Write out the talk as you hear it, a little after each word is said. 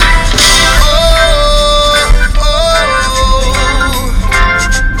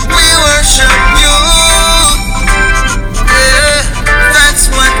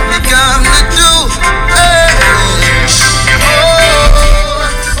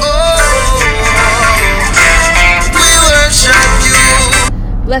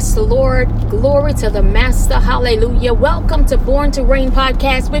Bless the Lord. Glory to the Master. Hallelujah. Welcome to Born2Reign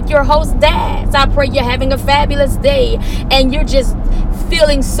podcast with your host, Daz. I pray you're having a fabulous day and you're just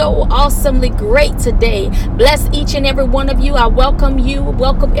feeling so awesomely great today. Bless each and every one of you. I welcome you.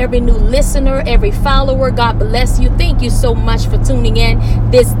 Welcome every new listener, every follower. God bless you. Thank you so much for tuning in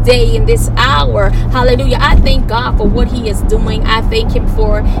this day and this hour. Hallelujah. I thank God for what he is doing. I thank him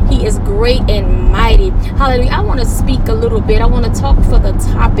for he is great and mighty. Hallelujah. I want to speak a little bit. I want to talk for the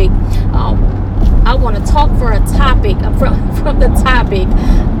topic. I want to talk for a topic from the topic,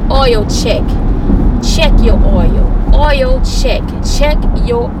 oil check. Check your oil. Oil check. Check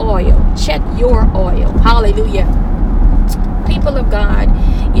your oil. Check your oil. Hallelujah. People of God,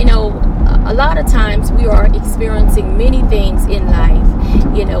 a lot of times we are experiencing many things in life,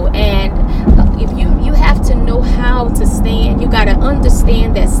 and if you have to know how to stand. You got to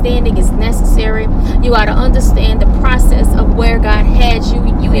understand that standing is necessary. You got to understand the process of where God has you.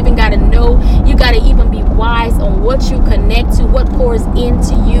 You even got to know, you got to even be wise on what you connect to, what pours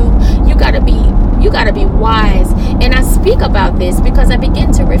into you. You got to be wise. And I speak about this because I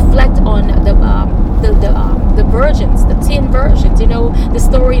begin to reflect on the virgins, the 10 virgins, the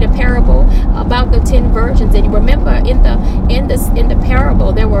story, the parable about the 10 virgins. And you remember in the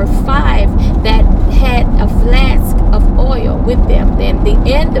parable, there were 5 that had a flask of oil with them. Then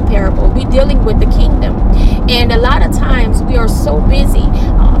in the parable, we're dealing with the kingdom. And a lot of times we are so busy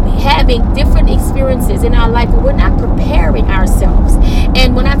having different experiences in our life, but we're not preparing ourselves.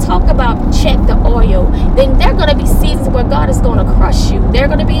 And when I talk about check the oil, then there are going to be seasons where God is going to crush you. There are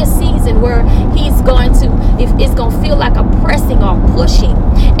going to be a season where it's going to feel like a pressing or pushing.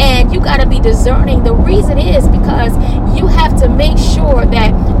 And you got to be discerning. The reason is because you have to make sure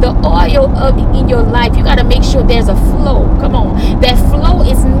that the oil in your life, you got to make sure there's a flow. Come on. That flow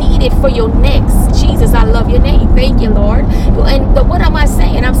is needed for your next. Jesus, I love your name. Thank you, Lord. And what am I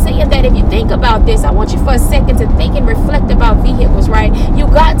saying? I'm saying that if you think about this, I want you for a second to think and reflect about vehicles, right? You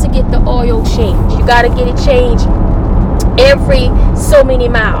got to get the oil changed. You got to get it changed every so many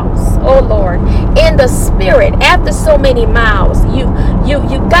miles. Oh Lord, in the spirit, after so many miles, you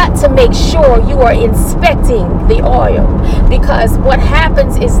got to make sure you are inspecting the oil, because what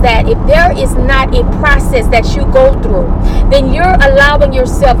happens is that if there is not a process that you go through, then you're allowing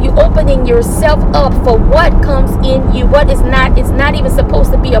yourself, you opening yourself up for what comes in you, what is not, it's not even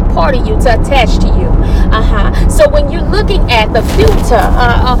supposed to be a part of you to attach to you. So when you're looking at the filter,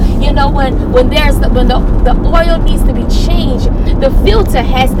 when the oil needs to be changed, the filter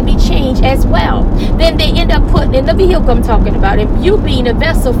has to be changed as well. Then they end up putting in the vehicle I'm talking about, and you being a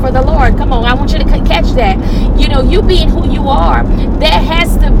vessel for the Lord. Come on, I want you to catch that. You being who you are, there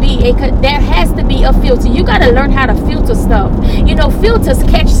has to be a filter. You got to learn how to filter stuff. Filters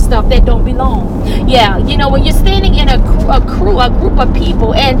catch stuff that don't belong. Yeah, when you're standing in a group of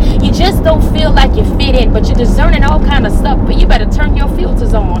people and you just don't feel like you fit in, but you're discerning all kind of stuff, but you better turn your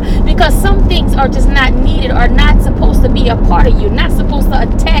filters on, because some things are just not needed or not supposed to be a part of you, not supposed to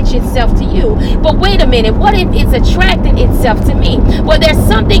attach itself to you. But wait a minute, what if it's attracting itself to me? Well, there's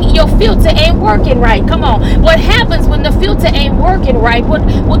something, your filter ain't working right. Come on. What happens when the filter ain't working right,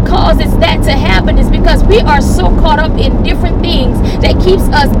 what causes that to happen is because we are so caught up in different things that keeps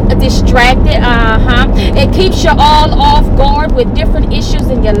us distracted. It keeps you all off guard with different issues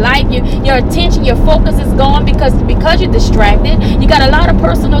in your life. Your attention, your focus is gone because you're distracted. You got a lot of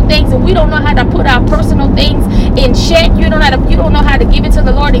personal things, and we don't know how to put our personal things in check. You don't know how to give it to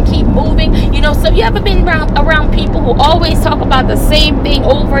the Lord and keep moving. So you ever been around people who always talk about the same thing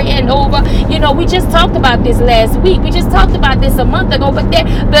over and over? We just talked about this last week. We just talked about this a month ago, but they're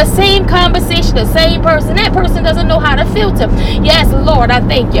the same conversation, the same person. That person doesn't know how to filter. Yes, Lord, I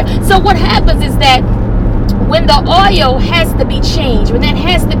thank you. So what happens is that when the oil has to be changed, when that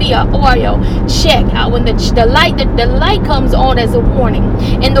has to be an oil check, when the light comes on as a warning,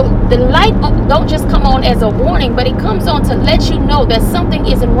 and the light don't just come on as a warning, but it comes on to let you know that something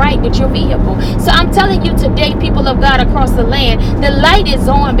isn't right with your vehicle. So I'm telling you today, people of God across the land, the light is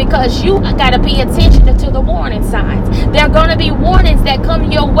on because you got to pay attention to the warning signs. There are going to be warnings that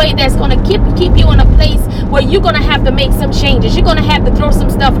come your way that's going to keep you in a place where you're going to have to make some changes. You're going to have to throw some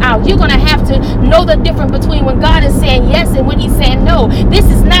stuff out. You're going to have to know the difference between when God is saying yes and when he's saying no.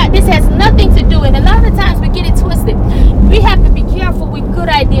 This has nothing to do, and a lot of times we get it twisted. We have to be careful with good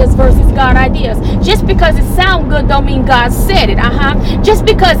ideas versus God ideas. Just because it sounds good don't mean God said it. Just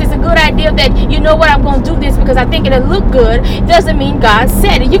because it's a good idea that, you know what, I'm going to do this because I think it'll look good, doesn't mean God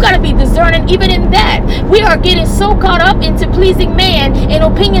said it. You got to be discerning even in that. We are getting so caught up into pleasing man and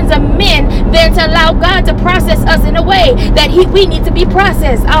opinions of men than to allow God to process us in a way that we need to be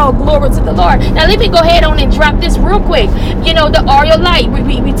processed. Oh, glory to the Lord. Now let me go ahead on and drop this real quick. You know, the oil light.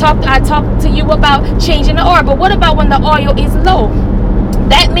 I talked to you about changing the oil, but what about when the oil is low?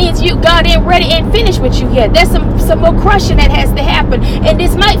 That means God ain't ready and finished with you yet. There's some more crushing that has to happen. And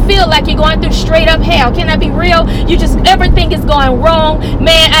this might feel like you're going through straight up hell. Can I be real? Everything is going wrong.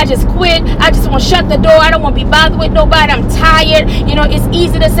 Man, I just quit. I just want to shut the door. I don't want to be bothered with nobody. I'm tired. You know, it's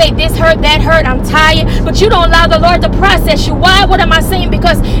easy to say this hurt, that hurt. I'm tired. But you don't allow the Lord to process you. Why? What am I saying?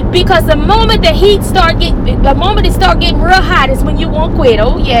 Because the moment the heat start getting real hot is when you won't quit.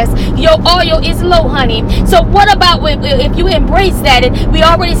 Oh yes, your oil is low, honey. So what about if you embrace that? And we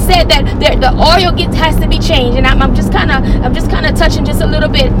already said that the oil has to be changed, and I'm just kind of touching just a little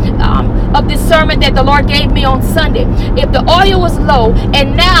bit of this sermon that the Lord gave me on Sunday. If the oil was low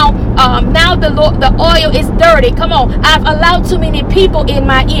and now the oil is dirty, come on, I've allowed too many people in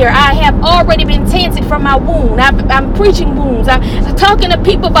my ear. I have already been tainted from my wound. I'm preaching wounds. I'm talking to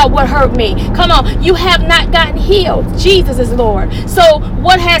people about what hurt me. Come on, you have not gotten healed. Jesus is Lord. So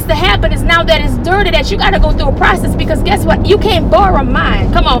what has to happen is now that it's dirty, that you got to go through a process, because guess what? You can't borrow mine.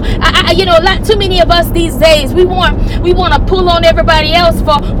 Come on, not too many of us these days, we want to pull on everybody else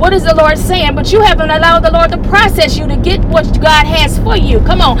for what is the Lord saying, but you haven't allowed the Lord to process you to get what God has for you.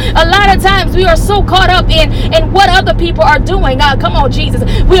 Come on, a lot of times we are so caught up in what other people are doing. Come on, Jesus,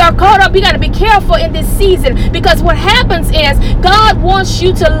 we are caught up. We got to be careful in this season, because what happens is God wants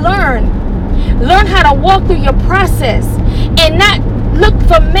you to learn how to walk through your process and not look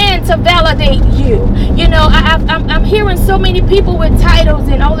for man to validate you. You know, I'm hearing so many people with titles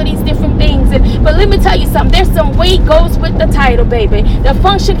and all of these different things, but let me tell you something. There's some weight goes with the title, baby. The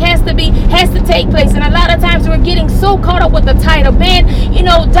function has to take place, and a lot of times we're getting so caught up with the title. Man, you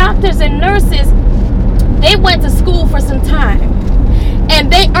know, doctors and nurses, they went to school for some time,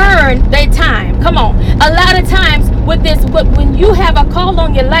 and they earned their time. Come on. A lot of times when you have a call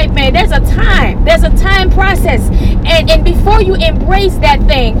on your life, man, there's a time process. And before you embrace that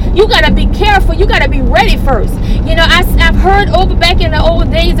thing, you got to be careful. You got to be ready first. You know, I've heard over back in the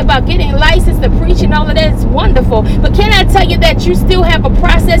old days about getting licensed to preach and all of that. It's wonderful. But can I tell you that you still have a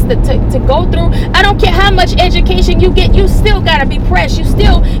process to go through? I don't care how much education you get, you still got to be pressed. You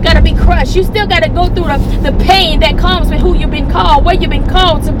still got to be crushed. You still got to go through the pain that comes with who you've been called, where you've been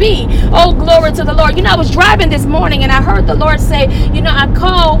called to be. Oh, glory to the Lord. You know, I was driving this morning and I heard the Lord say, you know, I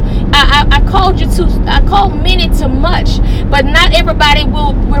called many to much, but not everybody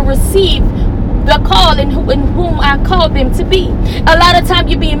will receive the call in whom I called them to be. A lot of time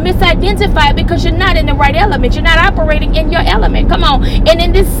you're being misidentified because you're not in the right element. You're not operating in your element. Come on. And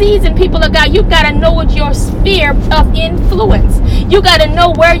in this season, people of God, you got to know what your sphere of influence. You got to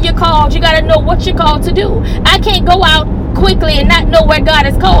know where you're called. You got to know what you're called to do. I can't go out quickly and not know where God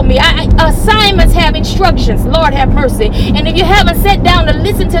has called me. Assignments have instructions. Lord have mercy. And if you haven't sat down to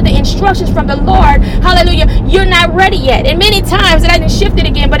listen to the instructions from the Lord, hallelujah, you're not ready yet. And many times, and I didn't shift it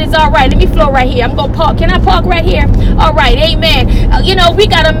again, but it's all right. Let me flow right here. I'm gonna park. Can I park right here? All right, amen. You know, we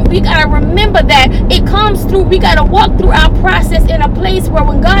gotta remember that it comes through. We gotta walk through our process in a place where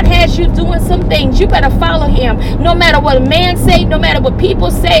when God has you doing some things, you better follow Him. No matter what man say, no matter what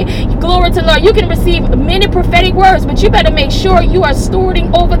people say. Glory to the Lord. You can receive many prophetic words, but you better make sure you are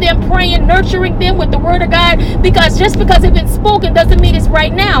stewarding over them, praying, nurturing them with the word of God, because just because it's been spoken doesn't mean it's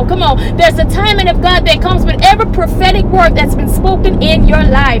right now. Come on, there's a timing of God that comes with every prophetic word that's been spoken in your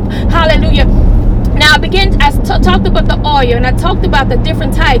life. Hallelujah. Now I talked about the oil, and I talked about the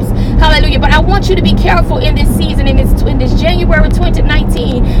different types. Hallelujah. But I want you to be careful in this season, in this January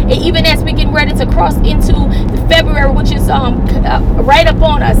 2019, and even as we get ready to cross into February, which is right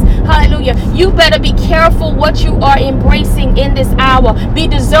upon us. Hallelujah. You better be careful what you are embracing in this hour. Be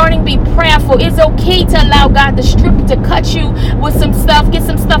discerning, be prayerful. It's okay to allow God to cut you with some stuff, get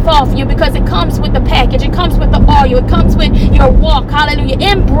some stuff off you, because it comes with the package. It comes with the oil. It comes with your walk. Hallelujah.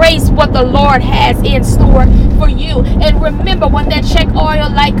 Embrace what the Lord has in store for you. And remember, when that check oil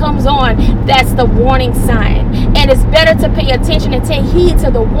light comes on, that's the warning sign. And it's better to pay attention and take heed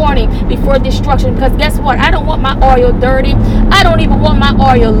to the warning before destruction, because guess what? I don't want my oil dirty. I don't even want my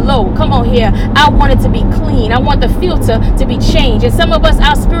oil low. Come on here. I want it to be clean. I want the filter to be changed. And some of us,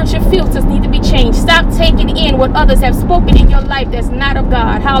 our spiritual filters need to be changed. Stop taking in what others have spoken in your life that's not of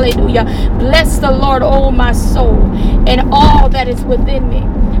God. Hallelujah. Bless the Lord, oh my soul, and all that is within me.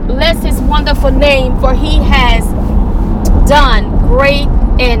 Bless His wonderful name, for He has done great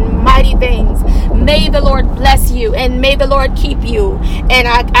and mighty things. May the Lord bless you and may the Lord keep you. And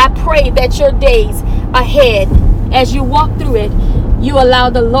I pray that your days ahead, as you walk through it, you allow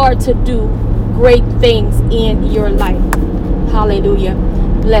the Lord to do great things in your life. Hallelujah.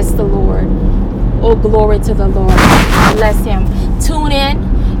 Bless the Lord. Oh, glory to the Lord. Bless him. Tune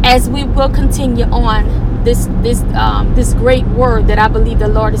in as we will continue on this great word that I believe the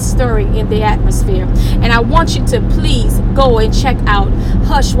Lord is stirring in the atmosphere. And I want you to please go and check out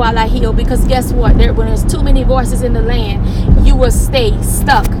Hush While I Heal, because guess what? When there's too many voices in the land, you will stay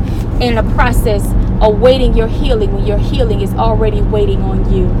stuck in the process of waiting your healing when your healing is already waiting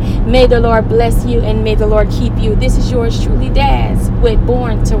on you. May the Lord bless you and may the Lord keep you. This is yours truly, Daz, with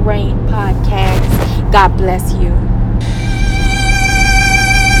Born to Reign podcast. God bless you.